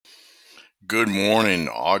Good morning,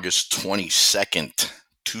 August 22nd,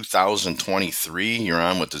 2023. You're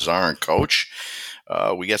on with the Czar and Coach.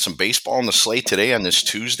 We got some baseball on the slate today on this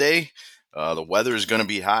Tuesday. The weather is going to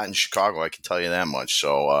be hot in Chicago, I can tell you that much.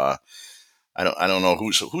 So I don't know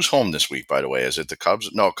who's home this week, by the way. Is it the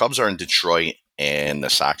Cubs? No, Cubs are in Detroit and the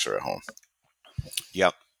Sox are at home.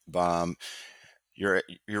 Yep. You're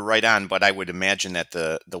right on, but I would imagine that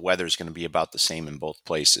the weather is going to be about the same in both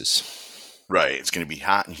places. Right. It's going to be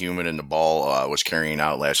hot and humid, and the ball was carrying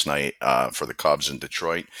out last night for the Cubs in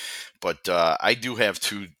Detroit. But I do have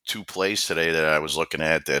two plays today that I was looking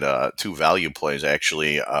at, that two value plays,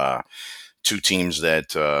 actually, two teams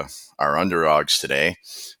that are underdogs today.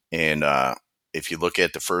 And if you look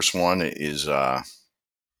at the first one is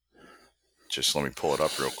just let me pull it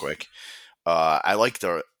up real quick. I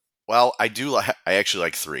actually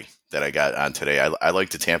like three that I got on today. I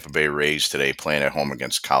like the Tampa Bay Rays today playing at home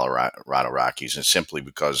against Colorado Rockies, and simply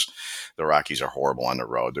because the Rockies are horrible on the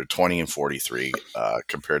road. They're 20-43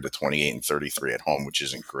 compared to 28-33 at home, which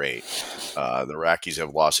isn't great. The Rockies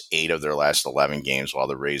have lost 8 of their last 11 games, while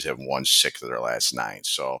the Rays have won 6 of their last 9.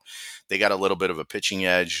 So they got a little bit of a pitching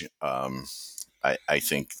edge. I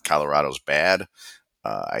think Colorado's bad.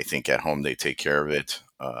 I think at home they take care of it.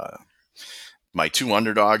 My two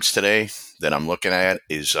underdogs today that I'm looking at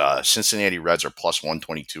is Cincinnati Reds are plus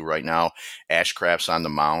 122 right now. Ashcraft's on the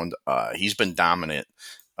mound. He's been dominant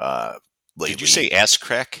lately. Did you say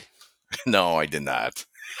Ashcraft? No, I did not.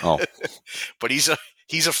 Oh, but he's a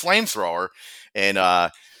flamethrower,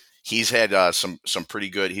 and he's had some pretty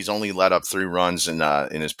good. He's only let up 3 runs in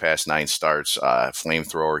his past 9 starts.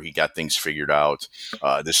 Flamethrower. He got things figured out.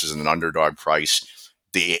 This is an underdog price.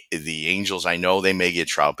 The Angels, I know they may get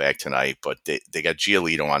Trout back tonight, but they got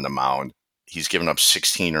Giolito on the mound. He's given up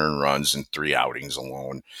 16 earned runs in 3 outings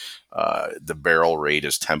alone. The barrel rate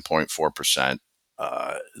is 10.4%.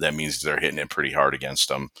 That means they're hitting it pretty hard against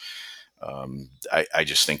them. I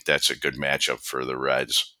just think that's a good matchup for the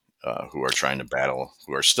Reds, who are trying to battle,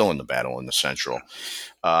 who are still in the battle in the Central.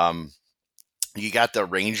 You got the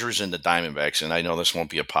Rangers and the Diamondbacks, and I know this won't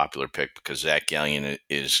be a popular pick because Zach Gallen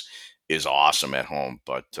is awesome at home,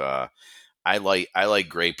 but I like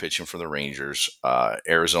great pitching for the Rangers.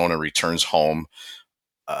 Arizona returns home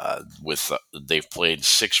they've played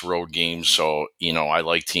 6 road games, so I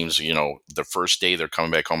like teams. The first day they're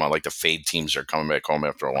coming back home. I like to fade teams that are coming back home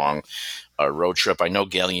after a long road trip. I know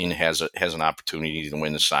Gallen has an opportunity to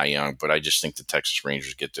win the Cy Young, but I just think the Texas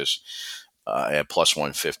Rangers get this at plus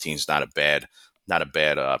 115 is not a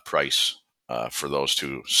bad price. For those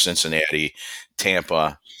two, Cincinnati,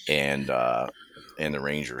 Tampa, and the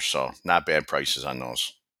Rangers. So not bad prices on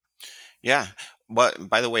those. yeah. But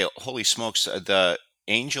by the way, holy smokes, the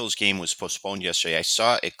Angels game was postponed yesterday. I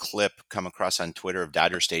saw a clip come across on Twitter of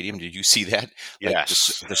Dodger Stadium. Did you see that?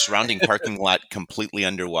 Yes. The surrounding parking lot completely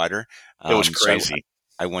underwater. It was crazy. So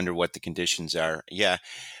I wonder what the conditions are. Yeah.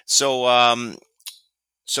 So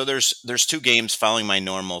So there's 2 games following my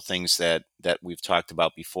normal things that we've talked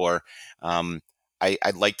about before.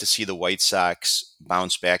 I'd like to see the White Sox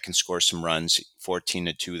bounce back and score some runs.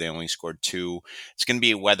 14-2, they only scored 2. It's going to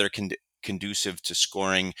be weather conducive to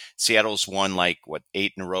scoring. Seattle's won 8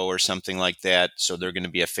 in a row or something like that, so they're going to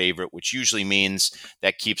be a favorite, which usually means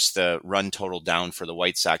that keeps the run total down for the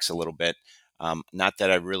White Sox a little bit. Not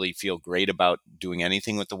that I really feel great about doing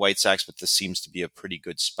anything with the White Sox, but this seems to be a pretty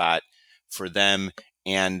good spot for them.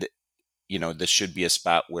 And, this should be a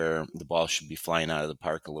spot where the ball should be flying out of the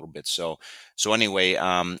park a little bit. So anyway,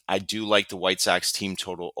 I do like the White Sox team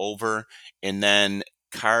total over. And then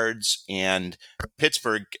Cards and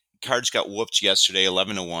Pittsburgh. Cards got whooped yesterday,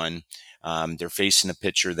 11-1. They're facing a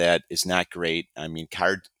pitcher that is not great. I mean,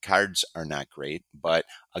 Cards are not great. But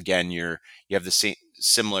again, you have the same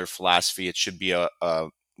similar philosophy. It should be a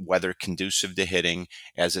weather conducive to hitting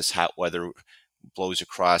as this hot weather blows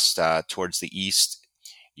across towards the east.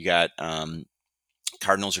 You got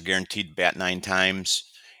Cardinals are guaranteed to bat 9 times.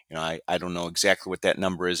 I don't know exactly what that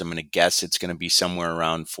number is. I'm going to guess it's going to be somewhere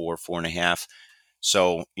around 4.5.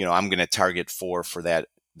 So, I'm going to target 4 for that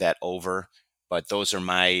over. But those are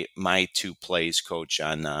my 2 plays, Coach,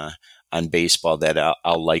 on baseball that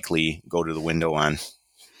I'll likely go to the window on.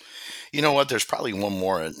 You know what? There's probably one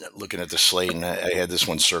more. Looking at the slate, and I had this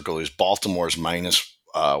one circled. Is Baltimore's minus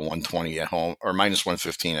 120 at home, or minus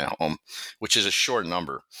 115 at home, which is a short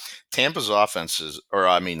number. Tampa's offenses,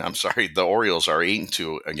 the Orioles are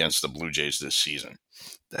 8-2 against the Blue Jays this season.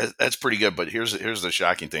 That's pretty good, but here's the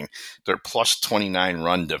shocking thing. They're plus 29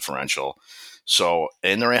 run differential. So,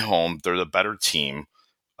 and they're at home. They're the better team.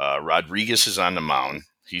 Rodriguez is on the mound.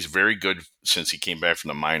 He's very good since he came back from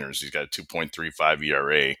the minors. He's got a 2.35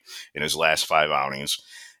 ERA in his last 5 outings.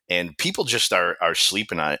 And people just are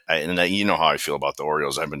sleeping on it. And you know how I feel about the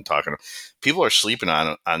Orioles. I've been talking. People are sleeping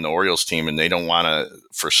on the Orioles team, and they don't want to.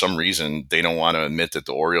 For some reason, they don't want to admit that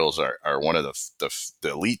the Orioles are one of the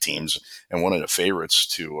elite teams and one of the favorites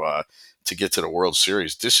to get to the World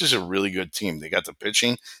Series. This is a really good team. They got the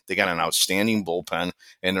pitching, they got an outstanding bullpen,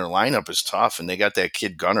 and their lineup is tough. And they got that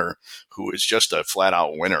kid Gunner, who is just a flat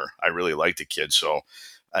out winner. I really like the kid. So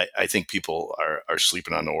I think people are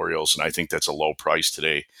sleeping on the Orioles, and I think that's a low price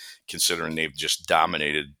today, considering they've just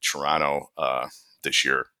dominated Toronto this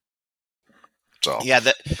year. So Yeah,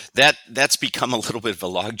 that's become a little bit of a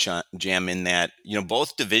log jam in that,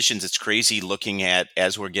 both divisions. It's crazy looking at,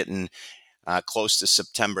 as we're getting close to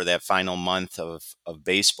September, that final month of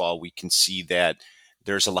baseball, we can see that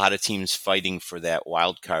there's a lot of teams fighting for that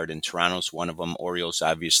wild card, and Toronto's one of them. Orioles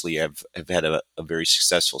obviously have had a very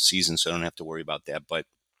successful season, so I don't have to worry about that. But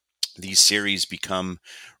these series become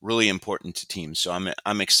really important to teams, so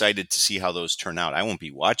I'm excited to see how those turn out. I won't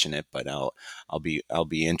be watching it, but I'll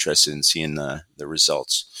be interested in seeing the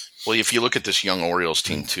results. Well, if you look at this young Orioles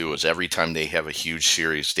team too, is every time they have a huge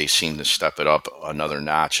series, they seem to step it up another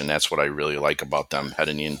notch, and that's what I really like about them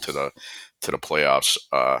heading into the playoffs.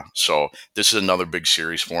 So this is another big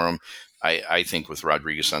series for them. I think with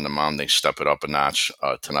Rodriguez on the mound, they step it up a notch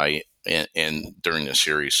tonight and during the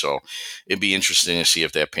series. So it'd be interesting to see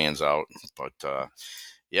if that pans out. But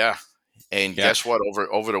yeah, and Yeah. guess what?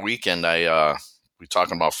 Over the weekend, we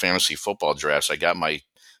talking about fantasy football drafts. I got my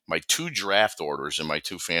two draft orders in my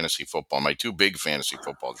two big fantasy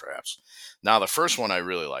football drafts. Now, the first one I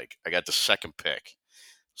really like. I got the second pick,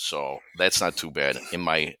 so that's not too bad. In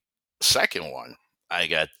my second one, I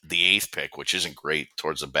got the eighth pick, which isn't great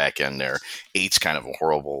towards the back end there. Eight's kind of a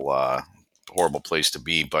horrible place to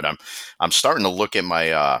be, but I'm starting to look at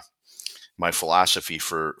my philosophy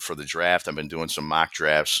for the draft. I've been doing some mock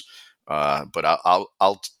drafts, but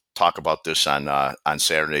I'll talk about this on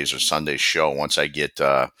Saturdays or Sundays show once I get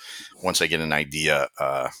an idea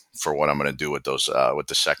for what I'm going to do with those with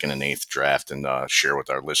the second and eighth draft, and share with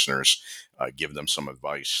our listeners, give them some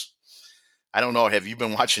advice. I don't know. Have you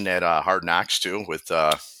been watching that Hard Knocks too? With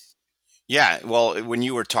Yeah, well, when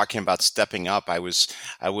you were talking about stepping up, I was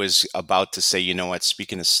about to say, what?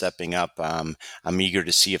 Speaking of stepping up, I'm eager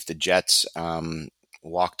to see if the Jets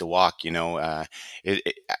walk the walk.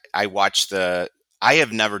 I watched the. I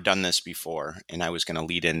have never done this before, and I was going to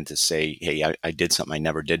lead in to say, hey, I did something I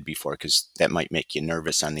never did before, because that might make you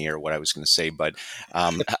nervous on the air what I was going to say. But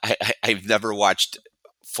I've never watched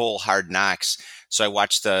full Hard Knocks, so I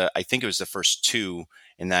watched I think it was the first two.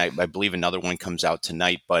 And I believe another one comes out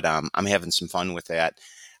tonight, but I'm having some fun with that.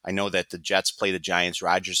 I know that the Jets play the Giants.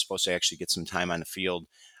 Rodgers is supposed to actually get some time on the field.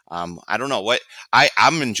 I don't know what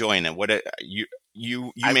I'm enjoying it. What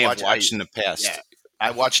you may have watched in the past. Yeah,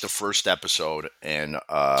 I watched the first episode, and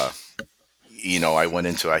I went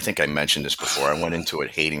into. I think I mentioned this before. I went into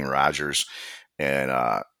it hating Rodgers, and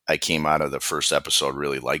I came out of the first episode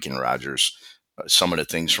really liking Rodgers. Some of the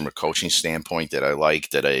things from a coaching standpoint that I like,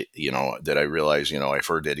 that I realize, I've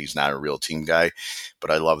heard that he's not a real team guy, but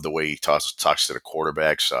I love the way he talks to the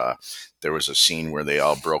quarterbacks. There was a scene where they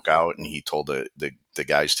all broke out, and he told the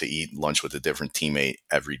guys to eat lunch with a different teammate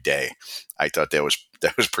every day. I thought that was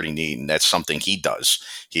pretty neat, and that's something he does.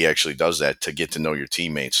 He actually does that to get to know your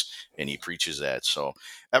teammates, and he preaches that. So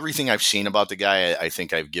everything I've seen about the guy, I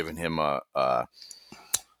think I've given him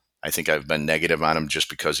I think I've been negative on him just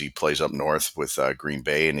because he plays up north with Green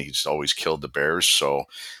Bay, and he's always killed the Bears. So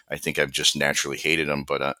I think I've just naturally hated him,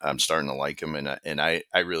 but I'm starting to like him, and I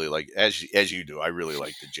really like, as you do, I really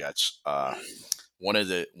like the Jets. One of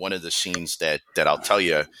the scenes that I'll tell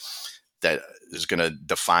you that is going to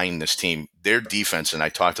define this team, their defense, and I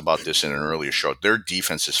talked about this in an earlier show. Their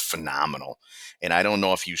defense is phenomenal, and I don't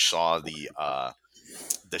know if you saw the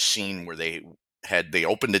scene where they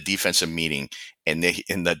opened the defensive meeting, and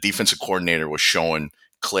the defensive coordinator was showing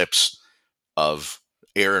clips of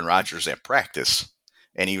Aaron Rodgers at practice,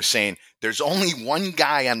 and he was saying there's only one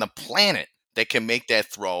guy on the planet that can make that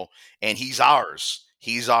throw, and he's ours.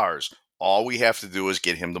 All we have to do is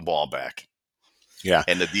get him the ball back. Yeah,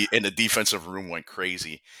 and the defensive room went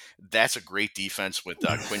crazy. That's a great defense with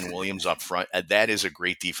Quinn Williams up front. That is a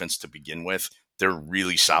great defense to begin with. They're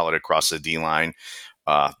really solid across the D line.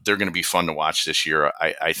 They're going to be fun to watch this year.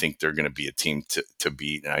 I think they're going to be a team to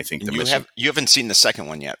beat. And I think you haven't seen the second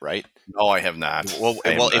one yet, right? No, I have not. Well,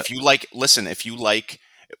 if you like,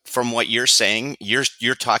 from what you're saying,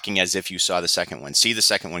 you're talking as if you saw the second one. See the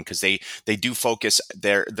second one, because they do focus.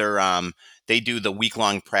 They do the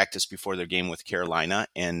week-long practice before their game with Carolina,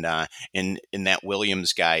 and in that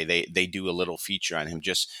Williams guy, they do a little feature on him.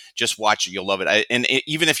 Just watch it, you'll love it.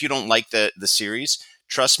 Even if you don't like the series,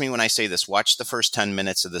 trust me when I say this. Watch the first 10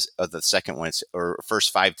 minutes of the second one, or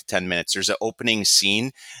first 5 to 10 minutes. There's an opening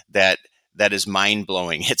scene that is mind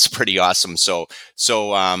blowing. It's pretty awesome.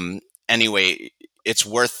 Anyway, it's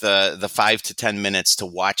worth the 5 to 10 minutes to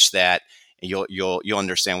watch that. You'll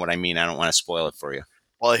understand what I mean. I don't want to spoil it for you.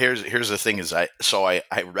 Well, here's the thing: is I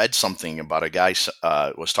read something about a guy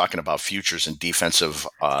was talking about futures and defensive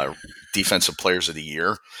players of the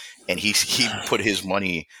year, and he put his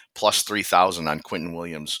money plus 3,000 on Quentin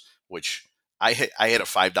Williams, which I had a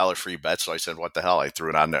 $5 free bet, so I said, "What the hell?" I threw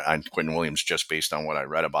it on Quentin Williams just based on what I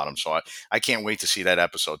read about him. So I can't wait to see that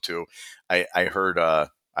episode too. I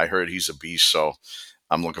heard he's a beast, so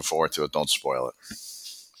I'm looking forward to it. Don't spoil it.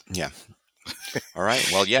 Yeah. All right.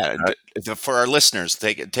 Well, yeah. For our listeners,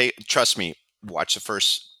 trust me. Watch the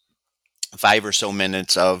first 5 or so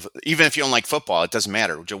minutes of, even if you don't like football, it doesn't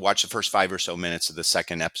matter. Just watch the first 5 or so minutes of the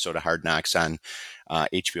second episode of Hard Knocks on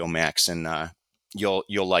HBO Max, and you'll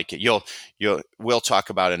like it. We'll talk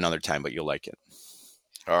about it another time, but you'll like it.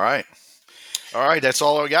 All right. That's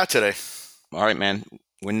all I got today. All right, man.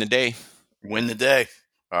 Win the day. Win the day.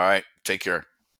 All right. Take care.